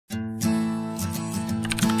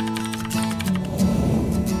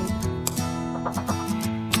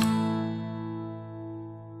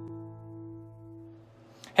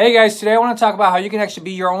Hey guys, today I want to talk about how you can actually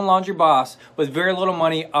be your own laundry boss with very little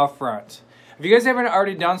money up front. If you guys haven't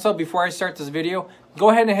already done so, before I start this video, go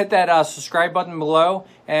ahead and hit that subscribe button below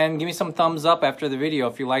and give me some thumbs up after the video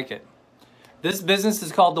if you like it. This business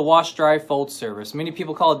is called the wash, dry, fold service. Many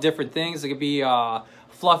people call it different things. It could be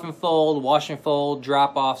fluff and fold, wash and fold,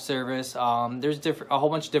 drop off service. There's a whole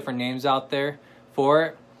bunch of different names out there for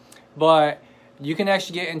it, but you can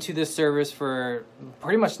actually get into this service for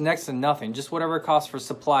pretty much next to nothing, just whatever it costs for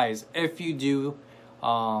supplies if you do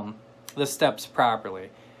the steps properly.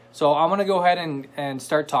 So I'm going to go ahead and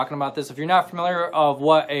start talking about this. If you're not familiar of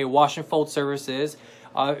what a wash and fold service is,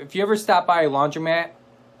 if you ever stop by a laundromat,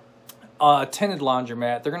 a tenant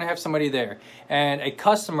laundromat, they're going to have somebody there. And a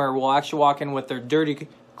customer will actually walk in with their dirty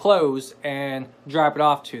clothes and drop it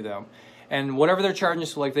off to them. And whatever they're charging,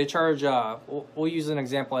 so like they charge, we'll use an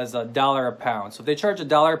example as $1 a pound. So if they charge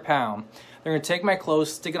 $1 a pound, they're going to take my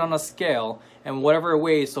clothes, stick it on a scale, and whatever it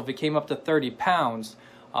weighs, so if it came up to 30 pounds,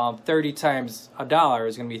 30 times $1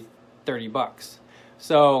 is going to be 30 bucks.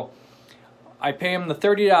 So I pay them the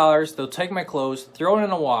 $30, they'll take my clothes, throw it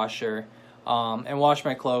in a washer, and wash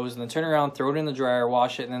my clothes, and then turn around, throw it in the dryer,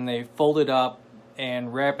 wash it, and then they fold it up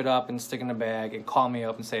and wrap it up and stick it in a bag and call me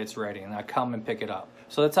up and say it's ready, and I come and pick it up.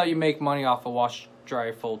 So that's how you make money off a wash,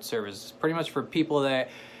 dry, fold service. It's pretty much for people that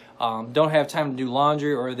don't have time to do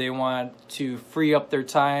laundry, or they want to free up their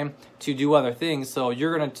time to do other things. So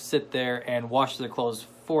you're going to sit there and wash their clothes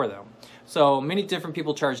for them. So many different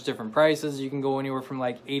people charge different prices. You can go anywhere from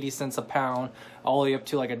like 80 cents a pound all the way up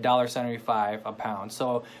to like $1.75 a pound.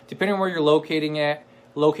 So depending on where you're located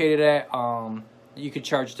at, you could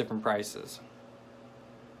charge different prices.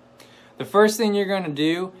 The first thing you're going to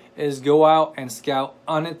do is go out and scout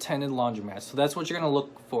unattended laundromats. So that's what you're going to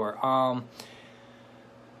look for.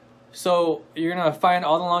 So you're going to find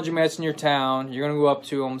all the laundromats in your town. You're going to go up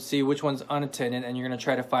to them, see which one's unattended, and you're going to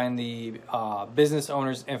try to find the business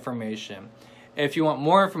owner's information. If you want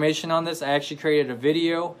more information on this, I actually created a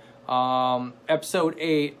video, episode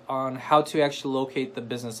 8, on how to actually locate the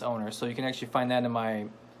business owner. So you can actually find that in my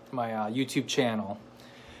YouTube channel.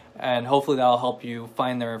 And hopefully that'll help you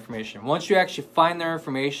find their information. Once you actually find their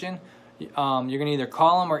information, you're going to either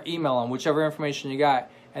call them or email them, whichever information you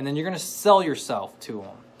got, and then you're going to sell yourself to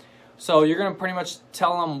them. So you're going to pretty much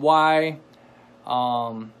tell them why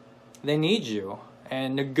they need you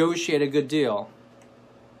and negotiate a good deal.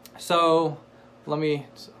 So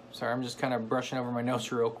sorry, I'm just kind of brushing over my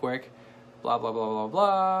notes real quick. Blah, blah, blah, blah,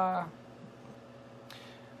 blah.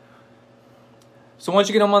 So once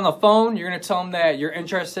you get them on the phone, you're going to tell them that you're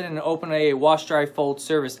interested in opening a wash, dry, fold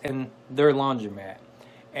service in their laundromat.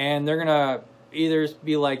 And they're going to either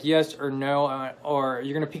be like yes or no, or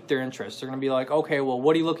you're going to pique their interest. They're going to be like, okay, well,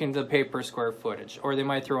 what are you looking to pay per square footage? Or they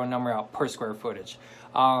might throw a number out per square footage.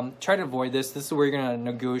 Try to avoid this. This is where you're going to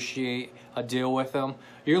negotiate a deal with them.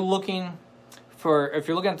 You're looking for, if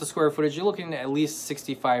you're looking at the square footage, you're looking at least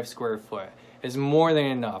 65 square foot. It's more than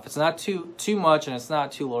enough. It's not too much, and it's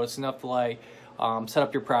not too low. It's enough to like set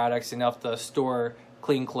up your products, enough to store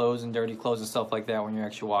clean clothes and dirty clothes and stuff like that when you're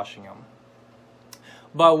actually washing them.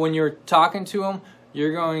 But when you're talking to them,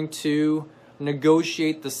 you're going to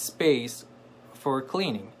negotiate the space for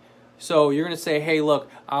cleaning. So you're going to say, hey, look,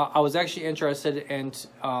 I was actually interested in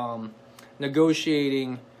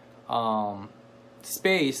negotiating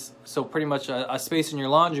space, so pretty much a space in your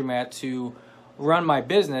laundromat to run my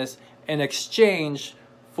business in exchange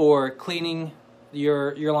for cleaning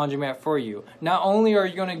your laundromat for you. Not only are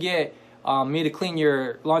you going to get me to clean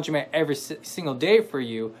your laundromat every single day for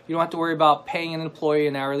you, you don't have to worry about paying an employee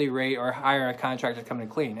an hourly rate or hiring a contractor to come and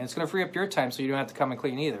clean. And it's going to free up your time so you don't have to come and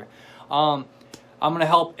clean either. I'm going to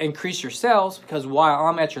help increase your sales because while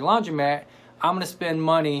I'm at your laundromat, I'm going to spend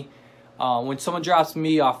money. When someone drops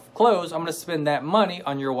me off clothes, I'm going to spend that money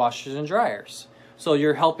on your washers and dryers. So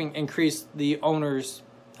you're helping increase the owner's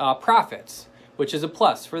profits, which is a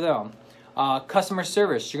plus for them. Customer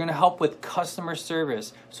service, you're going to help with customer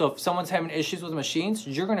service. So if someone's having issues with machines,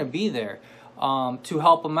 you're going to be there to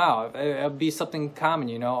help them out. It'll be something common,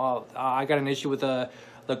 you know, I got an issue with the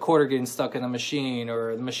quarter getting stuck in the machine,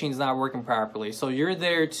 or the machine's not working properly. So you're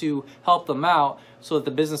there to help them out so that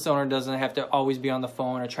the business owner doesn't have to always be on the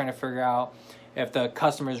phone or trying to figure out if the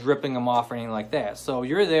customer is ripping them off or anything like that. So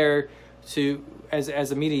you're there to as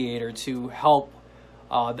a mediator to help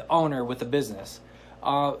the owner with the business.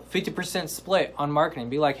 50% split on marketing.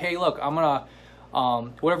 Be like, hey, look, I'm gonna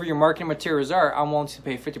whatever your marketing materials are, I'm willing to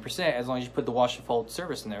pay 50% as long as you put the wash and fold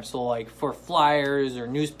service in there. So like for flyers or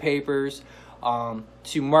newspapers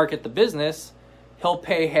to market the business, he'll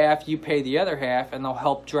pay half, you pay the other half, and they'll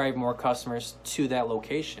help drive more customers to that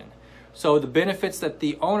location. So the benefits that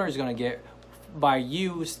the owner is going to get by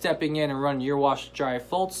you stepping in and running your wash, dry,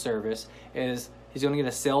 fold service is he's going to get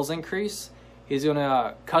a sales increase. He's going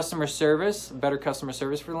to customer service, better customer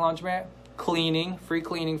service for the laundromat, cleaning, free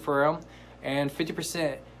cleaning for him, and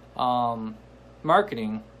 50%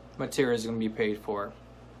 marketing material is going to be paid for.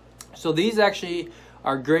 So these actually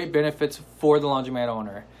are great benefits for the laundromat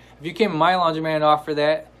owner. If you came to my laundromat and offer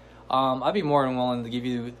that, I'd be more than willing to give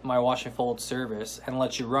you my wash and fold service and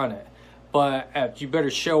let you run it. But you better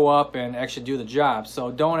show up and actually do the job.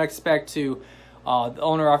 So don't expect to, the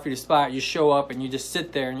owner offer you the spot, you show up and you just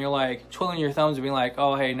sit there and you're like twiddling your thumbs and being like,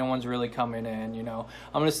 oh hey, no one's really coming in, you know.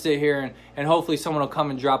 I'm gonna sit here and hopefully someone will come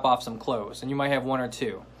and drop off some clothes, and you might have one or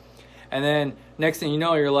two. And then next thing you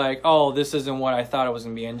know, you're like, oh, this isn't what I thought it was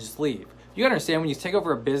gonna be, and just leave. You gotta understand, when you take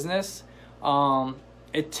over a business,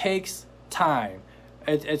 it takes time.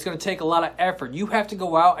 It's going to take a lot of effort. You have to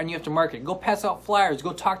go out and you have to market. Go pass out flyers.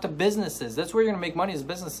 Go talk to businesses. That's where you're going to make money as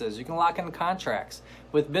businesses. You can lock in contracts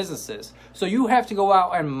with businesses. So you have to go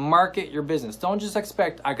out and market your business. Don't just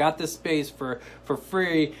expect, I got this space for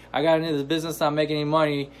free. I got into the business, not making any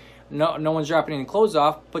money. No one's dropping any clothes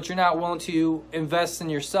off, but you're not willing to invest in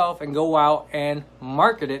yourself and go out and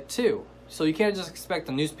market it too. So you can't just expect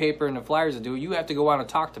the newspaper and the flyers to do it. You have to go out and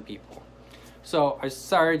talk to people. So I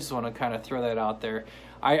just want to kind of throw that out there.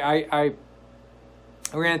 I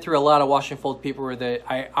ran through a lot of wash and fold people where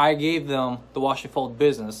I gave them the wash and fold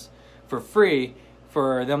business for free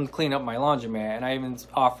for them to clean up my laundromat, and I even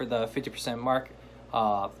offered the 50%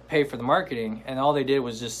 pay for the marketing, and all they did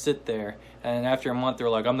was just sit there. And after a month, they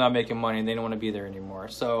were like, I'm not making money, and they don't want to be there anymore.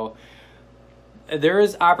 So there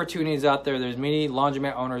is opportunities out there. There's many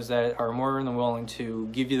laundromat owners that are more than willing to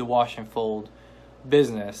give you the wash and fold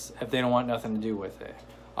business if they don't want nothing to do with it.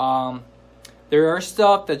 There are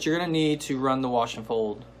stuff that you're going to need to run the wash and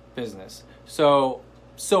fold business. So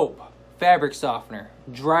soap, fabric softener,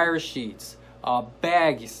 dryer sheets,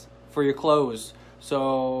 bags for your clothes.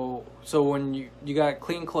 So when you got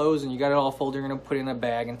clean clothes and you got it all folded, you're going to put it in a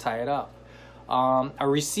bag and tie it up. A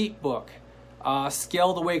receipt book,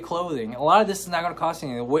 scaled away clothing. A lot of this is not going to cost you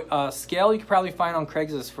anything. Scale you could probably find on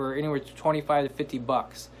Craigslist for anywhere to 25 to 50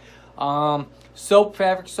 bucks. Soap,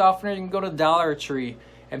 fabric softener, you can go to Dollar Tree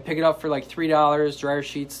and pick it up for like $3. Dryer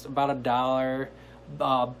sheets about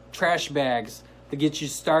 $1. Trash bags to get you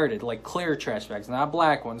started, like clear trash bags, not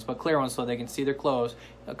black ones, but clear ones so they can see their clothes.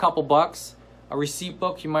 A couple bucks. A receipt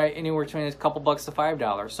book, you might anywhere between a couple bucks to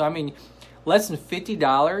 $5. So I mean, less than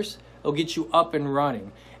 $50 will get you up and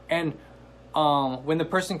running. And when the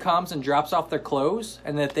person comes and drops off their clothes,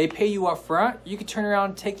 and that they pay you up front, you can turn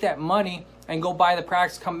around and take that money and go buy the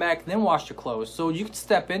products, come back, then wash your clothes. So you can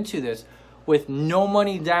step into this with no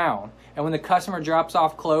money down. And when the customer drops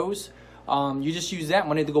off clothes, you just use that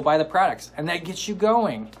money to go buy the products, and that gets you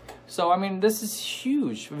going. So I mean, this is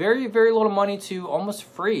huge. Very, very little money to almost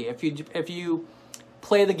free if you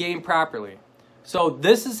play the game properly. So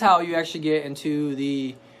this is how you actually get into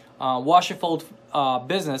the wash and fold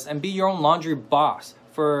business and be your own laundry boss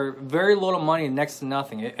for very little money and next to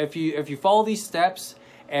nothing. If you follow these steps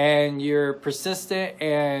and you're persistent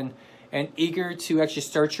and eager to actually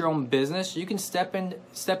start your own business, you can step into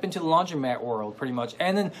the laundromat world pretty much.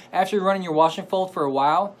 And then after you're running your wash and fold for a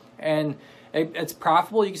while and it's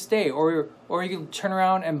profitable, you can stay, or you can turn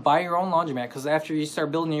around and buy your own laundromat, because after you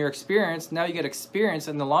start building your experience, now you get experience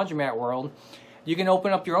in the laundromat world. You can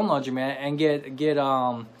open up your own laundromat and get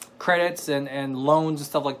credits and loans and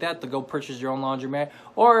stuff like that to go purchase your own laundromat,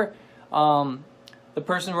 or the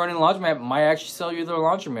person running the laundromat might actually sell you their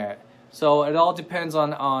laundromat. So it all depends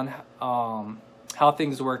on how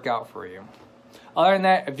things work out for you. Other than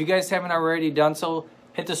that, if you guys haven't already done so,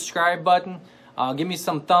 hit the subscribe button, give me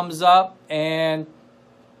some thumbs up, and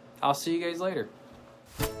I'll see you guys later.